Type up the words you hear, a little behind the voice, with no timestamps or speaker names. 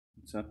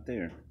It's up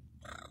there.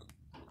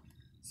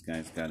 This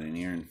guy's got an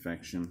ear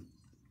infection.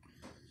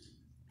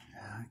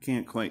 I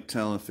can't quite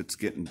tell if it's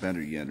getting better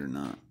yet or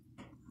not.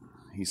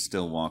 He's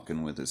still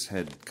walking with his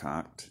head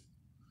cocked.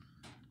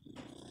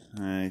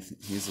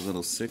 He's a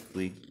little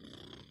sickly.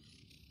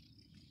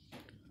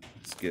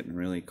 It's getting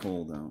really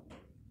cold out.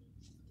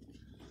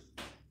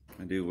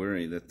 I do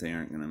worry that they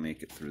aren't going to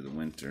make it through the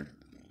winter.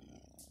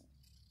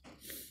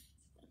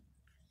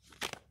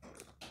 It'd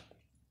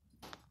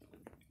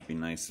be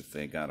nice if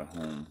they got a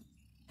home.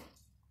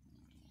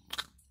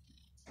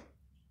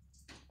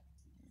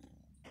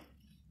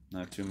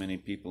 Not too many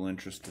people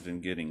interested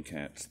in getting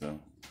cats, though.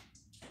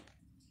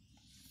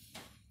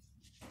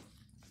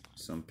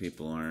 Some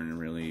people aren't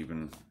really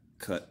even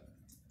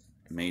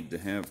made to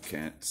have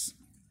cats.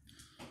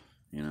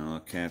 You know, a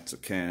cat's a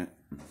cat.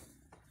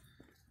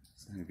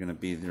 They're gonna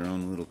be their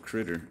own little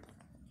critter.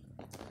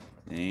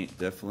 They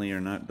definitely are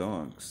not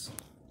dogs.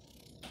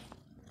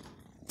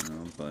 You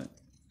know, but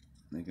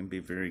they can be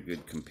very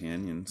good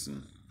companions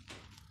and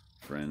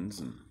friends,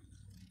 and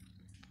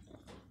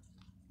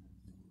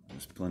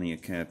there's plenty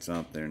of cats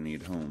out there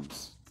need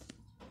homes.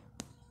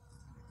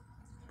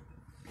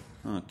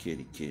 Oh,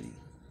 kitty, kitty.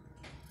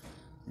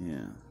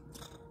 Yeah.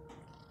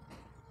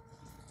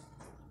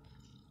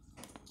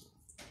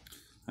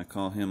 I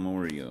call him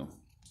Oreo.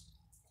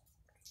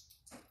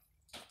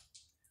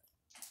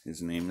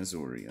 His name is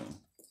Oreo.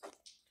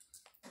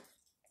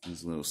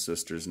 His little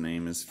sister's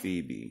name is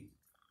Phoebe.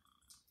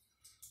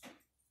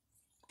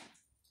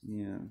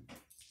 Yeah.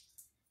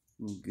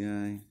 Little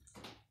guy.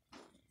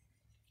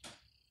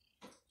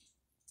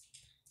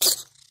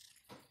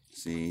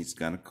 See, he's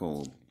got a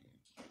cold.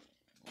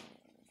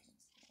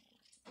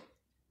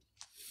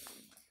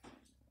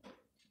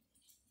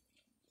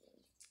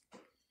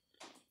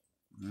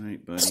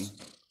 Alright, buddy.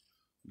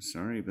 I'm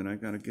sorry, but I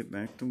gotta get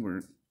back to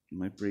work.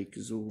 My break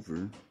is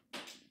over.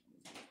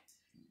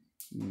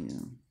 Yeah.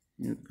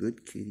 You're a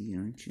good kitty,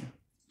 aren't you?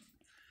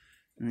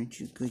 Aren't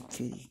you a good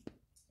kitty?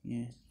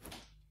 Yeah.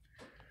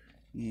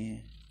 Yeah.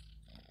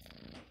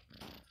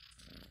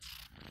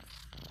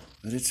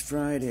 But it's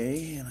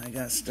Friday, and I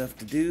got stuff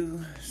to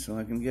do, so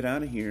I can get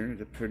out of here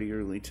at a pretty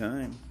early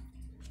time.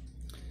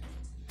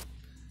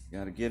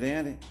 Gotta get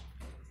at it.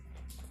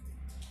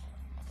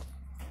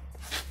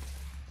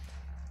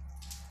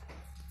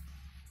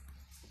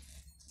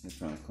 They're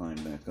trying to climb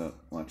back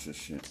up. Watch this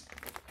shit.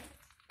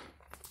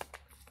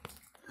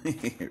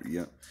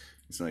 Yep.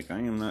 It's like, I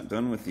am not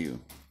done with you.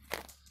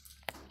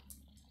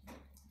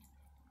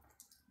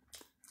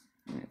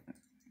 Yeah.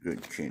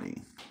 Good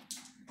kitty.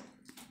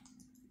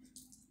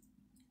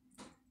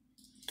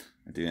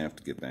 I do have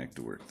to get back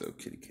to work though,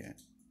 kitty cat.